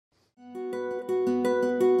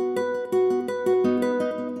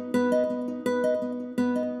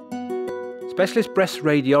Specialist breast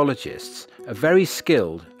radiologists are very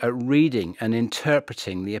skilled at reading and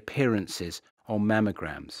interpreting the appearances on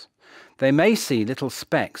mammograms. They may see little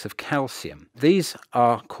specks of calcium. These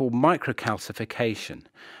are called microcalcification,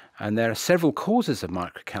 and there are several causes of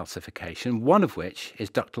microcalcification, one of which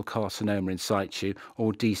is ductal carcinoma in situ,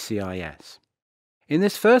 or DCIS. In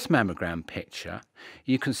this first mammogram picture,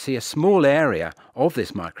 you can see a small area of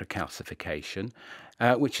this microcalcification,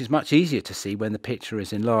 which is much easier to see when the picture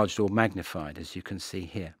is enlarged or magnified, as you can see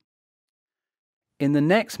here. In the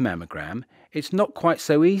next mammogram, it's not quite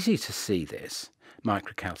so easy to see this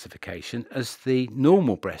microcalcification, as the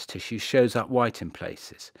normal breast tissue shows up white in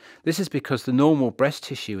places. This is because the normal breast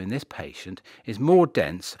tissue in this patient is more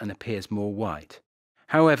dense and appears more white.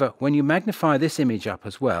 However, when you magnify this image up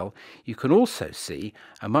as well, you can also see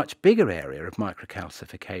a much bigger area of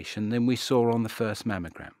microcalcification than we saw on the first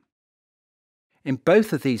mammogram. In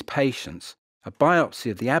both of these patients, a biopsy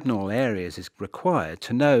of the abnormal areas is required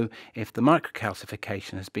to know if the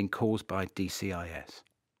microcalcification has been caused by DCIS.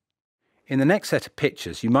 In the next set of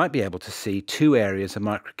pictures, you might be able to see two areas of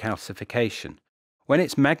microcalcification. When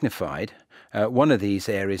it's magnified, one of these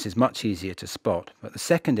areas is much easier to spot, but the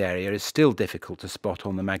second area is still difficult to spot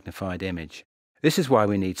on the magnified image. This is why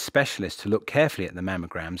we need specialists to look carefully at the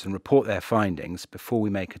mammograms and report their findings before we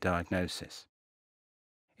make a diagnosis.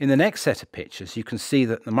 In the next set of pictures, you can see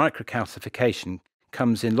that the microcalcification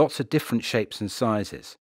comes in lots of different shapes and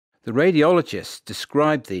sizes. The radiologists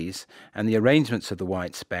describe these and the arrangements of the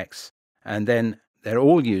white specks, and then they're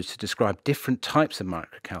all used to describe different types of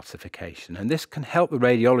microcalcification, and this can help the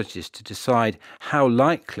radiologist to decide how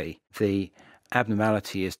likely the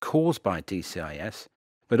abnormality is caused by DCIS,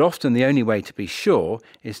 but often the only way to be sure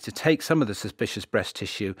is to take some of the suspicious breast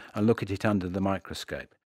tissue and look at it under the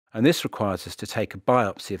microscope, and this requires us to take a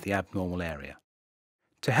biopsy of the abnormal area.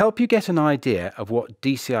 To help you get an idea of what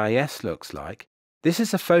DCIS looks like, this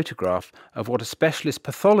is a photograph of what a specialist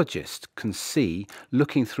pathologist can see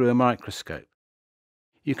looking through a microscope.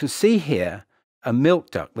 You can see here a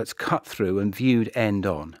milk duct that's cut through and viewed end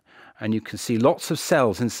on, and you can see lots of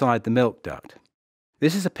cells inside the milk duct.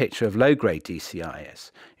 This is a picture of low-grade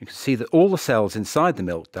DCIS. You can see that all the cells inside the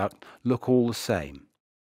milk duct look all the same.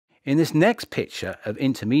 In this next picture of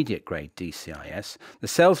intermediate-grade DCIS, the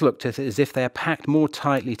cells looked at as if they are packed more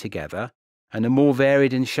tightly together and are more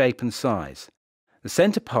varied in shape and size. The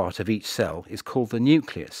centre part of each cell is called the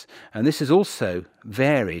nucleus, and this is also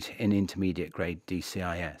varied in intermediate-grade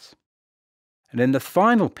DCIS. And in the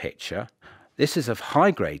final picture, this is of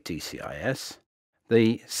high-grade DCIS.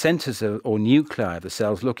 The centres or nuclei of the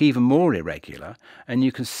cells look even more irregular, and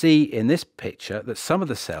you can see in this picture that some of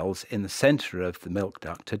the cells in the centre of the milk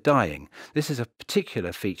duct are dying. This is a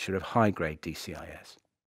particular feature of high-grade DCIS.